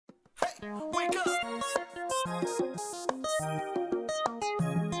Wake up.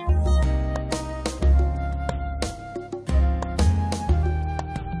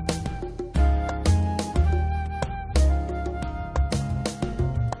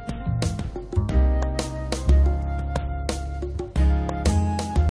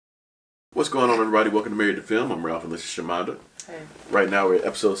 What's going on, everybody? Welcome to Married to Film. I'm Ralph and this is Shamanda. Hey. Right now we're at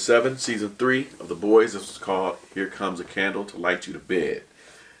episode 7, season 3 of The Boys. This is called Here Comes a Candle to Light You to Bed.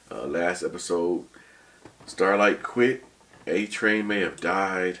 Last episode, Starlight quit. A-Train may have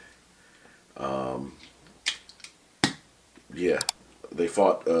died. Yeah, they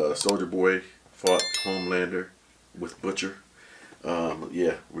fought, Soldier Boy fought Homelander with Butcher.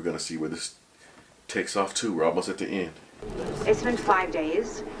 Yeah, we're going to see where this takes off to. We're almost at the end. It's been 5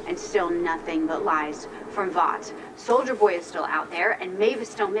 days, and still nothing but lies from Vought. Soldier Boy is still out there, and Maeve is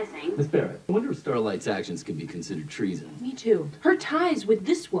still missing. Miss Barrett, I wonder if Starlight's actions could be considered treason. Me too. Her ties with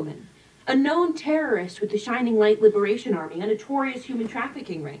this woman, a known terrorist with the Shining Light Liberation Army, a notorious human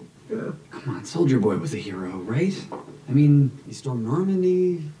trafficking ring. Yeah. Come on, Soldier Boy was a hero, right? I mean, he stormed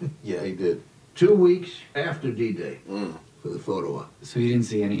Normandy. Yeah, he did. 2 weeks after D-Day. For the photo op. So you didn't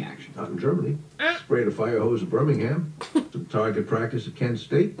see any action? Out in Germany. Sprayed a fire hose at Birmingham. Some target practice at Kent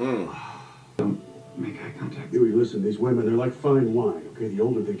State. Don't make eye contact. Huey, listen, these women, they're like fine wine, okay? The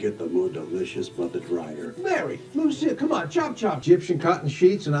older they get, the more delicious, but the drier. Mary, Lucia, come on, chop chop. Egyptian cotton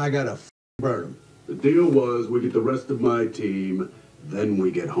sheets and I gotta burn them. The deal was we get the rest of my team, then we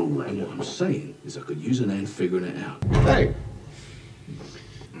get Homelander. And what I'm saying is I could use an hand figuring it out. Hey!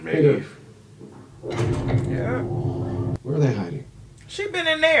 Maeve. Yeah. Where are they hiding? She been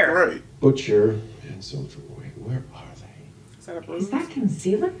in there. Right. Butcher and Soldier Boy. Where are they? Is that a bruise? Is that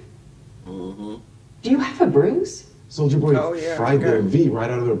concealer? Mm-hmm. Do you have a bruise? Soldier Boy Oh, yeah, fried their okay. V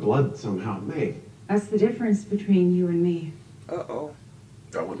right out of their blood somehow. May. That's the difference between you and me. Uh-oh.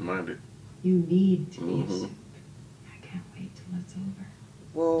 I wouldn't mind it. You need to be a Mhm. soup. I can't wait till it's over.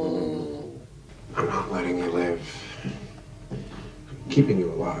 Whoa. I'm not letting you live. I'm keeping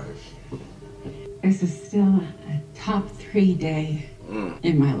you alive. This is still a top 3 day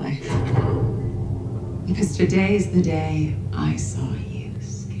in my life. Because today is the day I saw you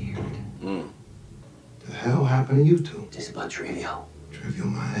scared. The hell happened to you two? Just about trivial. Trivial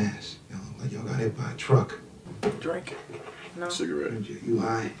my ass. Y'all look like y'all got hit by a truck. Drink. No. Cigarette. You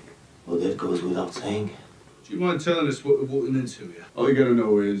high? Well, that goes without saying. Do you mind telling us what we're walking into here? All you gotta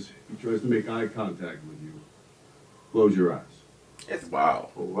know is, he tries to make eye contact with you. Close your eyes. It's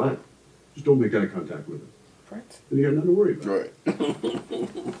Wow. For what? Just don't make eye contact with him. Prince. Then you got nothing to worry about. Right.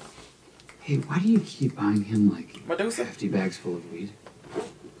 Hey, why do you keep buying him like Medusa. 50 bags full of weed?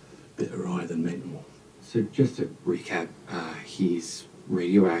 Better eye than mental. So just to recap, he's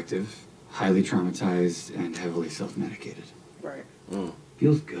radioactive, highly traumatized, and heavily self-medicated. Right.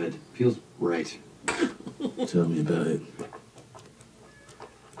 Feels good. Feels right. Tell me about it.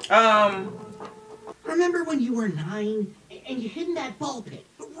 Remember when you were 9 and you hid in that ball pit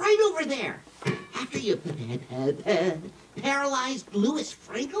right over there after you paralyzed Louis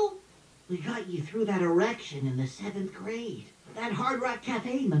Frankel? We got you through that erection in the 7th grade. That Hard Rock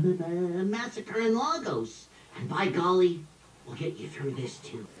Cafe massacre in Lagos. And by golly, we'll get you through this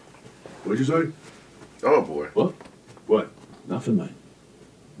too. What'd you say? Oh, boy. What? What? Nothing, mate.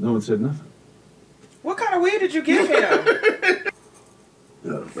 No one said nothing. What kind of weed did you give him?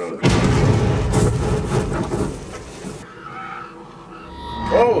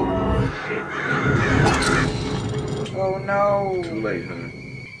 Oh! Oh, no. Too late, huh?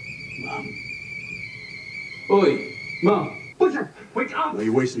 Oi, Mom. Butcher, wake up! Now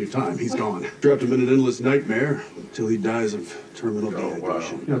you're wasting your time. He's gone. Trapped him in an endless nightmare until he dies of terminal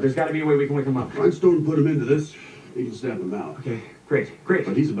dehydration. No, there's got to be a way we can wake him up. Find Stone and put him into this. He can stamp him out. Okay, great, great.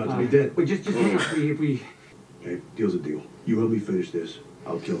 But he's about to be dead. Wait, just hang on. If we... Okay, deal's a deal. You help me finish this,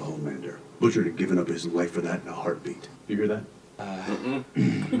 I'll kill Homelander. Butcher had given up his life for that in a heartbeat. You hear that?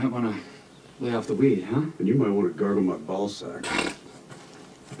 You might want to lay off the weed, huh? And you might want to gargle my ball sack.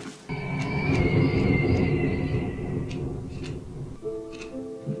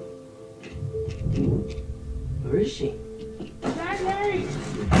 Where is she? Daddy.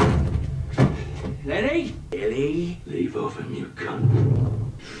 Lenny? Billy? Leave off him, you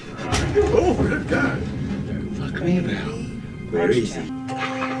cunt. Oh, good God. Fuck me about. Where is he?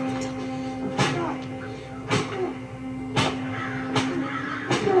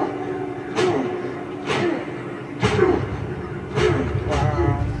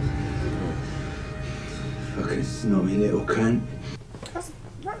 Fucking snobby little cunt. That's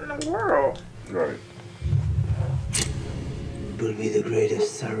what in the world? Right. It will be the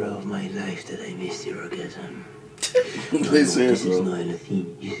greatest sorrow of my life that I missed your orgasm. They said This is so. not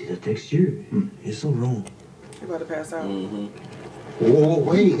anything. You see the texture? It's so wrong. You about to pass out. Oh,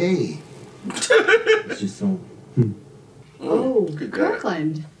 wait, hey. It's just so. Oh, Good guy.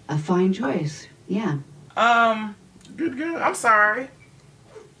 Kirkland. A fine choice. Yeah. Good guy. I'm sorry.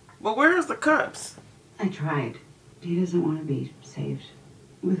 But where's the cups? I tried. He doesn't want to be saved.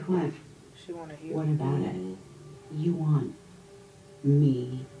 With what? She want to hear. What about it? You want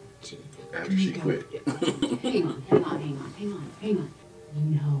me to... After she quit. Hang on. You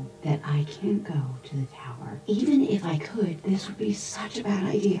know that I can't go to the tower. Even if I could, this would be such a bad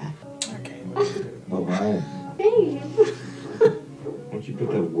idea. Okay. Oh, hi. Babe. Why don't you put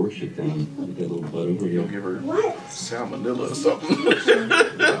that worksheet down with that little butt over You'll here? give her What? salmonella or something.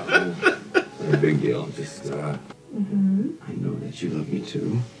 No big deal. Just, I know that you love me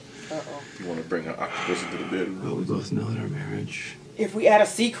too. Uh-oh. You want to bring an octopus into the bedroom? But we both know that our marriage, If we add a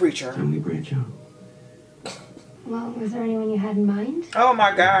sea creature. time we branch out. Well, was there anyone you had in mind? Oh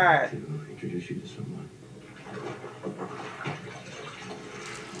my God. To introduce you to someone.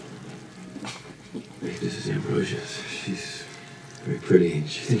 Hey, this is Ambrosia. She's very pretty and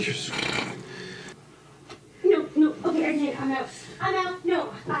she thinks you're sweet. No, okay, I'm out.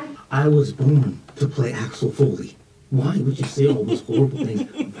 No, I was born to play Axel Foley. Why would you say all those horrible things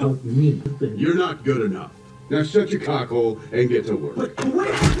about me? You're not good enough. Now shut your cockhole and get to work. But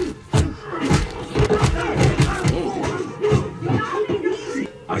what?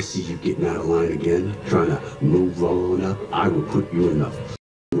 I see you getting out of line again, trying to move on up. I will put you in the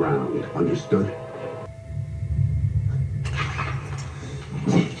ground. Understood?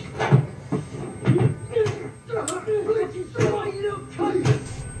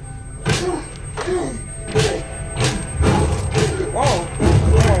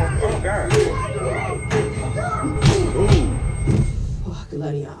 Oh God. Oh,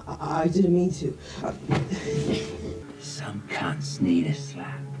 Lenny, I didn't mean to. Some cunts need a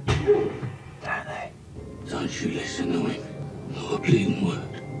slap. Don't they? Don't you listen to him. No bleeding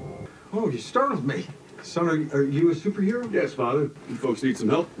word. Oh, you startled me. Son, are you a superhero? Yes, Father. You folks need some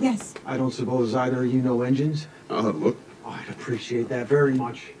help? Yes. I don't suppose either of you know engines? I'll have a look. Oh, I'd appreciate that very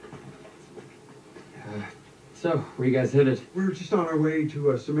much. So, where you guys headed? We're just on our way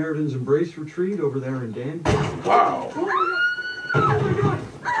to a Samaritan's Embrace retreat over there in Danby. Wow.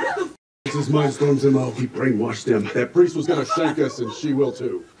 This is Mindstorm's MO. He brainwashed them. That priest was gonna shank us, and she will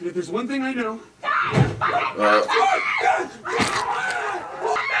too. And if there's one thing I know...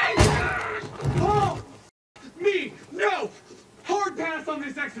 Oh! Me! No! Hard pass on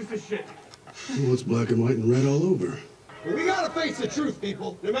this exorcist shit! Well, it's black and white and red all over. Well, we gotta face the truth,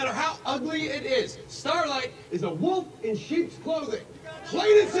 people. No matter how ugly it is, Starlight is a wolf in sheep's clothing.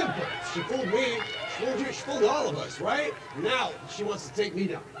 Plain and simple. She fooled me. She fooled you. She fooled all of us, right? Now she wants to take me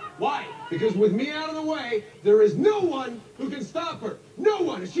down. Why? Because with me out of the way, there is no one who can stop her. No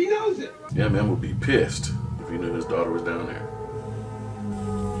one, and she knows it. Yeah, man would be pissed if he knew his daughter was down there.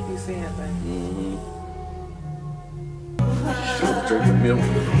 You seeing things? Still drinking milk.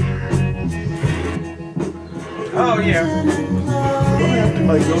 Oh yeah. Don't have to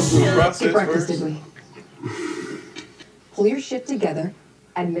like go through the process Skip breakfast, first. did we? Pull your shit together,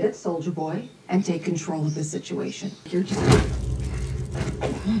 admit it, Soldier Boy, and take control of the situation. You're just...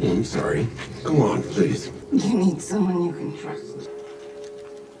 I'm sorry. Come on, please. You need someone you can trust.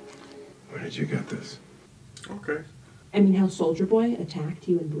 Where did you get this? Okay. I mean, how Soldier Boy attacked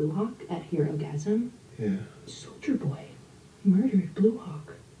you and Blue Hawk at Hero Gasm? Yeah. Soldier Boy murdered Blue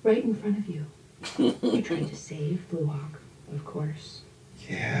Hawk right in front of you. You tried to save Blue Hawk, of course.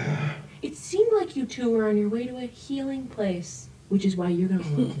 Yeah. It seemed like you two were on your way to a healing place, which is why you're gonna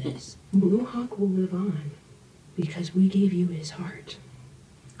love this. Blue Hawk will live on because we gave you his heart.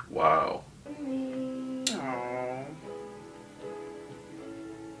 Wow. Oh.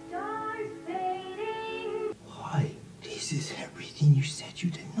 Why? This is everything you said you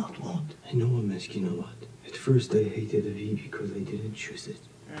did not want. I know I'm asking a lot. At first I hated Avi because I didn't choose it.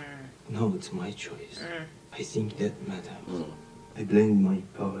 Now it's my choice. I think that matters. I blamed my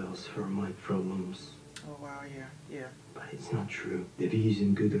powers for my problems. Oh wow, yeah. But it's not true. Avi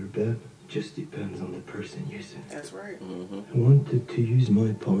isn't good or bad. It just depends on the person using it. That's right. I wanted to use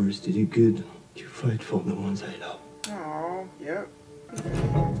my powers to do good, to fight for the ones I love. Oh, yep.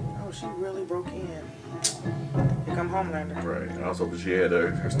 Oh, she really broke in. Here come Homelander. Right. I was hoping she had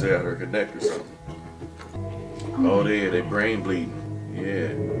her still had her connect or something. Oh, they brain bleeding.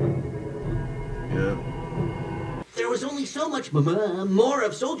 Yeah. Yep. There was only so much more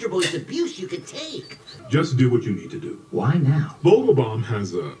of Soldier Boy's abuse you could take. Just do what you need to do. Why now? Vogelbaum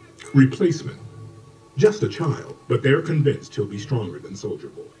has a replacement. Just a child, but they're convinced he'll be stronger than Soldier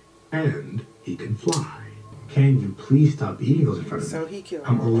Boy. And he can fly. Can you please stop eating those in front of me? So he killed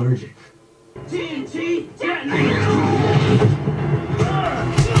I'm her. allergic. TNT detonate!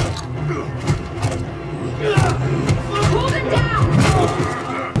 Hold it down!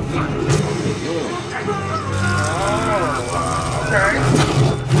 Okay.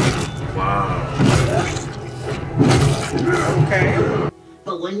 Wow. Okay.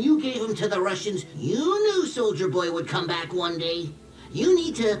 But when you gave him to the Russians, you knew Soldier Boy would come back one day. You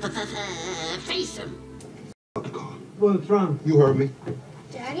need to face him. What's wrong? You heard me.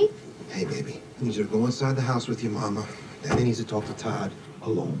 Daddy? Hey, baby. I need you to go inside the house with your mama. Daddy needs to talk to Todd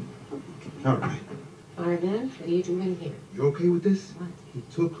alone. All right. Arvin, what are you doing here? You okay with this? What? He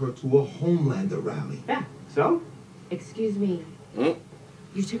took her to a Homelander rally. Yeah, so? Excuse me.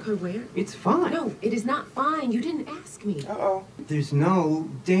 You took her where? It's fine. No, it is not fine. You didn't ask me. Uh-oh. There's no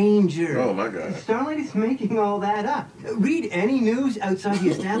danger. Oh, my God. Starlight is making all that up. Read any news outside the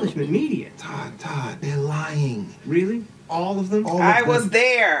establishment media. Todd, they're lying. Really? All of them? All of I them. was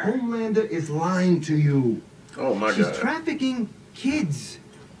there. Homelander is lying to you. Oh, my She's God. trafficking kids.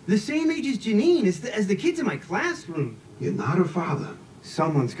 The same age as Janine, as the kids in my classroom. You're not her father.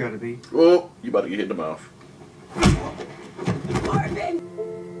 Someone's got to be. Oh, you about to get hit in the mouth. Marvin!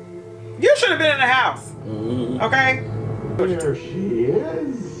 You should have been in the house. Okay? There she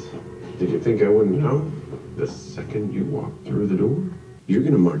is. Did you think I wouldn't know? The second you walk through the door, you're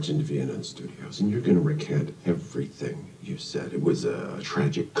gonna march into Vienna Studios and you're gonna recant everything you said. It was a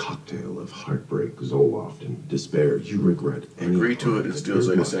tragic cocktail of heartbreak, Zoloft, and despair. You regret any Agree to it and part still that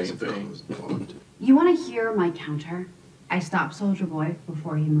say your the same minds thing. caused. You want to hear my counter? I stop Soldier Boy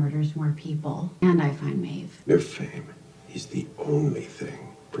before he murders more people, and I find Maeve. Your fame is the only thing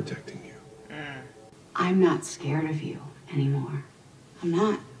protecting you. I'm not scared of you anymore. I'm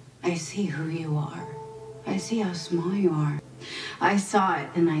not. I see who you are. I see how small you are. I saw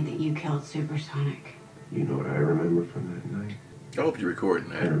it the night that you killed Supersonic. You know what I remember from that night? I hope you're recording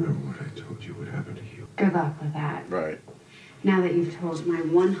I that. remember what I told you would happen to you. Good luck with that. Right. Now that you've told my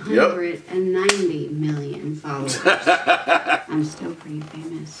 190 million followers, I'm still pretty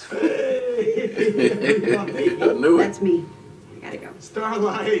famous. I knew it. That's me. I gotta go.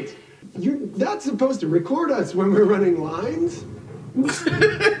 Starlight, you're not supposed to record us when we're running lines.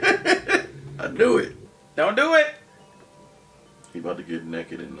 I knew it. Don't do it. He about to get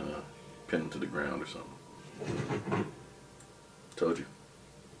naked and pin him to the ground or something. Told you.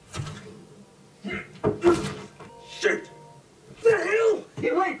 Shit! The hell?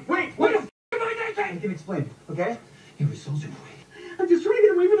 Hey, wait! What the f*** am I thinking? I can explain, okay? It was Soldier Boy. I'm just trying to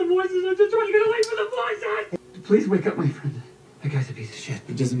get away from the voices. Please wake up, my friend. That guy's a piece of shit.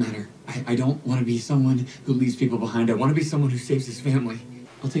 It doesn't matter. I don't want to be someone who leaves people behind. I want to be someone who saves his family.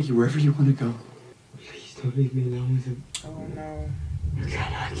 I'll take you wherever you want to go. Please don't leave me alone with him. Oh, no.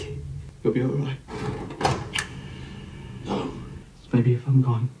 You'll be alright. No. Maybe if I'm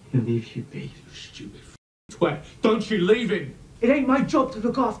gone, he'll leave you be. You stupid twat. Don't you leave him! It ain't my job to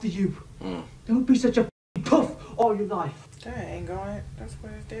look after you. Don't be such a puff all your life. That ain't going. That's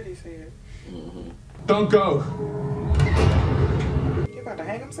what his daddy said. Don't go! He about to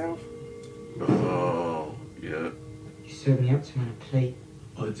hang himself? Oh, yeah. You served me up to on a plate.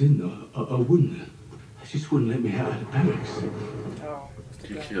 I didn't. I wouldn't. I just wouldn't let me out of the barracks. Oh.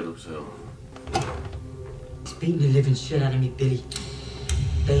 He killed himself. He's beating the living shit out of me, Billy.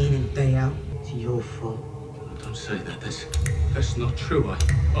 Day in and day out. It's your fault. Don't say that. That's not true.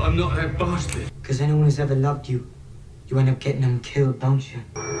 I'm not that bastard. Because anyone who's ever loved you, you end up getting them killed, don't you?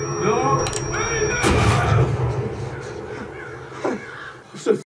 No! I'm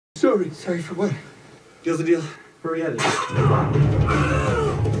so sorry. Sorry for what? Deal's a deal. Where are we at?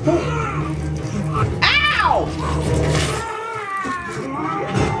 Ow!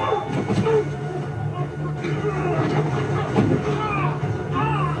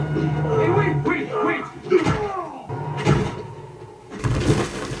 Hey, wait!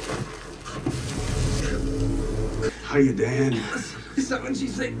 Hiya, Dan. Is that when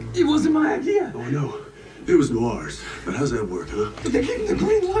she's like, it wasn't my idea? Oh, no. It was Noir's. But how's that work, huh? But they gave him the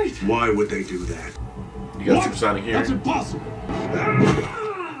green light. Why would they do that? You got supersonic hearing? That's impossible. That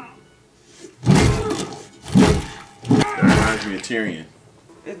reminds me of Tyrion.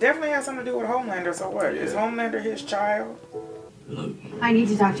 It definitely has something to do with Homelander, so what? Is Homelander his child? I need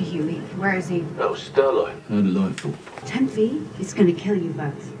to talk to Huey. Where is he? Oh, Starlight. How delightful. 10 feet? He's gonna kill you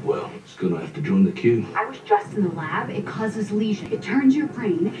both. Well, it's gonna have to join the queue. I was just in the lab. It causes lesion. It turns your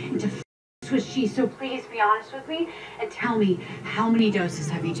brain into Swiss cheese. So please be honest with me and tell me, how many doses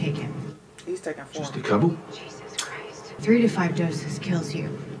have you taken? He's taking 4. Just a couple? Jesus Christ. 3 to 5 doses kills you.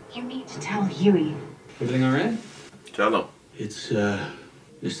 You need to tell Huey. Everything all right? Tell him. It's the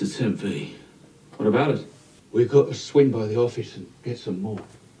 10 V. What about it? We've got to swing by the office and get some more.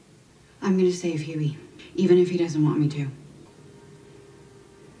 I'm gonna save Huey, even if he doesn't want me to.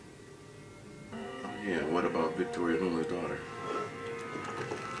 Yeah, what about Victoria Loomer's daughter?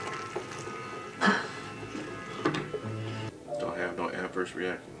 Don't have no adverse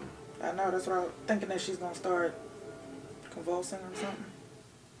reaction. I know, that's what I was thinking, that she's gonna start convulsing or something.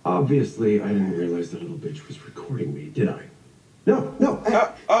 Obviously, I didn't realize the little bitch was recording me, did I? No.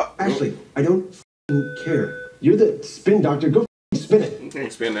 Ashley, I don't care. You're the spin doctor. Go spin it. You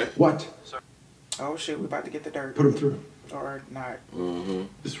can't spin that. What? Oh shit, we're about to get the dirt. Put him through. Or not. Mm-hmm.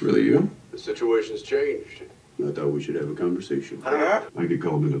 This really you? The situation's changed. I thought we should have a conversation. Yeah. I get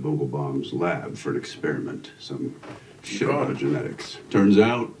called into Vogelbaum's lab for an experiment. Some shit called about genetics. Turns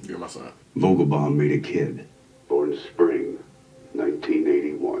out, You're my son. Vogelbaum made a kid. Born spring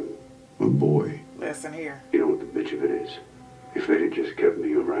 1981. A boy. Listen here. You know what the bitch of it is? If they'd have just kept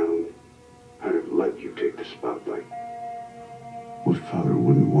me around, I'd have let you take the spotlight. What father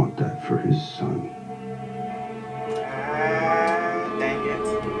wouldn't want that for his son? Dang it.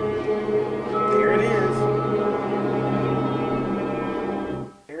 There it is.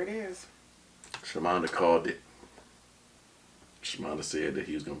 There it is. Shamanda called it. Shamanda said that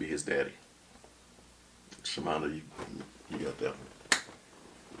he was going to be his daddy. Shamanda, you got that one.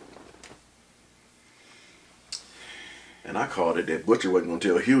 And I called it that Butcher wasn't going to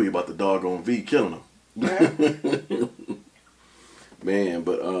tell Huey about the doggone V killing him. Yeah. Man,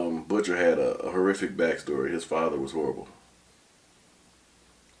 but Butcher had a horrific backstory. His father was horrible.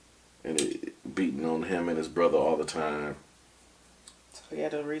 And it beating on him and his brother all the time. So he had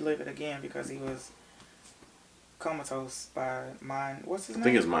to relive it again because he was comatose by Mind. What's his name? I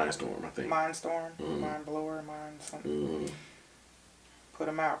think it's Mindstorm, I think. Mindstorm? Mind Blower? Mind something? Mm-hmm. Put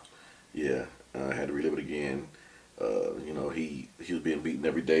him out. Yeah, I had to relive it again. You know, he was being beaten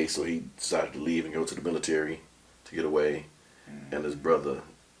every day, so he decided to leave and go to the military to get away. And his brother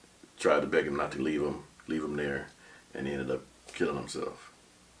tried to beg him not to leave him there, and he ended up killing himself.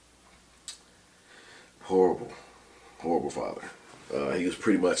 Horrible, horrible father. He was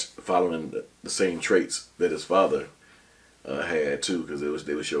pretty much following the same traits that his father had too, because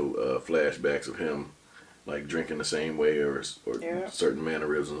they would show flashbacks of him like drinking the same way or Yeah. certain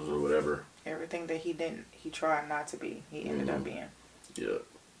mannerisms or whatever. Everything that he didn't, he tried not to be, he ended up being. Yeah.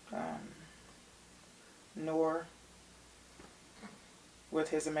 Noir with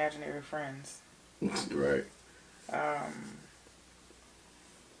his imaginary friends. Right. That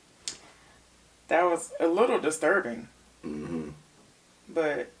was a little disturbing,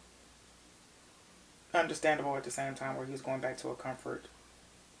 but understandable at the same time, where he was going back to a comfort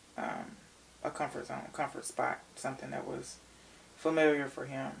zone, comfort spot, something that was familiar for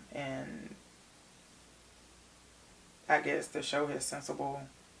him, and I guess to show his sensible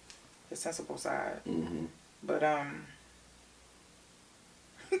side. But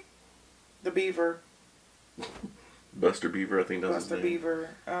the Beaver, Buster Beaver, I think that's Buster his name. Beaver,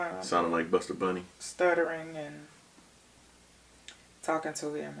 sounded like Buster Bunny. stuttering and talking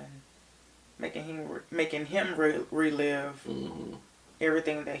to him and making him relive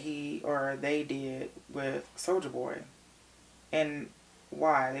everything that he or they did with Soldier Boy, and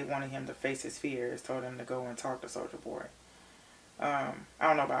why they wanted him to face his fears. Told him to go and talk to Soldier Boy. I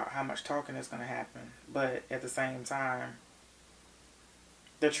don't know about how much talking is going to happen, but at the same time,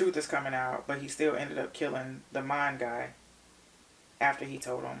 the truth is coming out. But he still ended up killing the Mind guy after he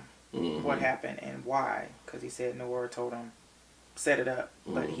told him what happened and why, because he said Noir told him set it up,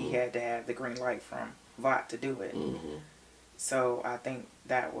 but he had to have the green light from Vought to do it. So I think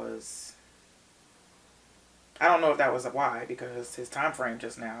that was, I don't know if that was a why, because his time frame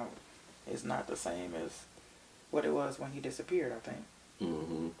just now is not the same as what it was when he disappeared, I think.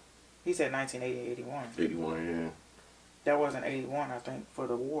 He said 1980, 81. 81, yeah. That wasn't 81, I think, for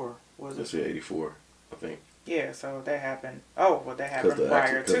the war, was it? I said 84, I think. Yeah, so that happened. Oh, well, that happened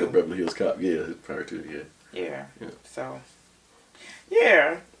prior to. Because the Beverly Hills Cop, yeah, prior to, yeah. Yeah. So,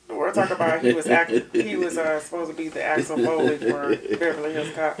 yeah. We're talking about he was supposed to be the Axel Foley for Beverly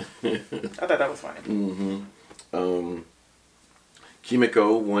Hills Cop. I thought that was funny.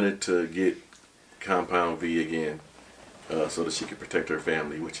 Kimiko wanted to get Compound V again, so that she could protect her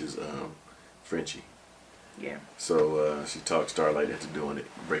family, which is Frenchie. Yeah. So she talked Starlight into doing it,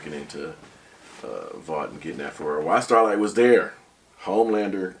 breaking into Vought and getting that for her. While Starlight was there,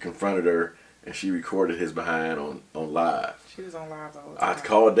 Homelander confronted her, and she recorded his behind on live. She was on live all the time. I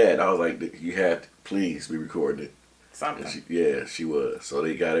called that. I was like, you had to please be recording it. Something. And she was. So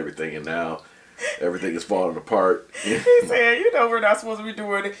they got everything, and now everything is falling apart. He said, you know, we're not supposed to be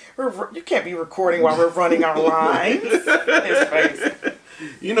doing it. You can't be recording while we're running our lines. His face.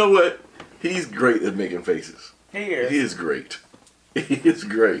 You know what? He's great at making faces. He is. He is great. He is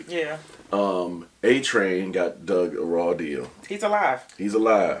great. Yeah. A-Train got Doug a raw deal. He's alive. He's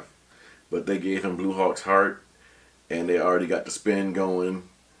alive. But they gave him Blue Hawk's heart, and they already got the spin going.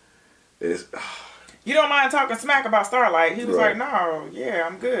 It's... You don't mind talking smack about Starlight. He was Right. like, no, yeah,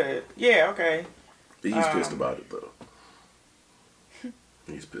 I'm good. Yeah, okay. He's pissed about it, though.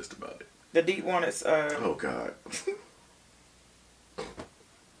 He's pissed about it. The deep one is... oh, God.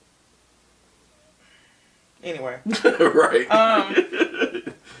 Anyway. Right.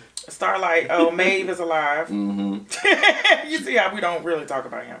 Starlight, oh, Maeve is alive. Mm-hmm. You see how we don't really talk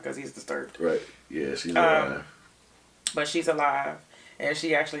about him because he's disturbed. Right. Yeah, she's alive. But she's alive. And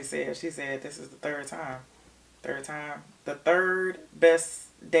she actually said, this is the third time. The third best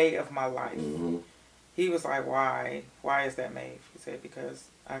day of my life. Mm-hmm. He was like, why? Why is that, Maeve? He said, because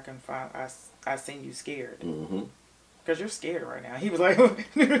I seen you scared. Mm-hmm. Because you're scared right now. He was like,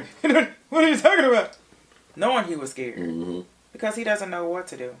 what are you talking about? Knowing he was scared. Mm-hmm. Because he doesn't know what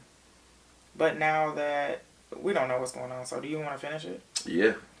to do. But now that we don't know what's going on, so do you want to finish it?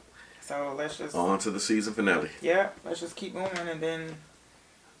 Yeah. So let's just... On to the season finale. Yeah, let's just keep going and then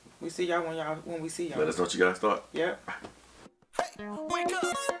we see y'all when we see y'all. Let us know what you guys thought. Yep. Hey, wake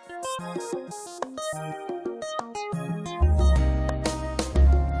up!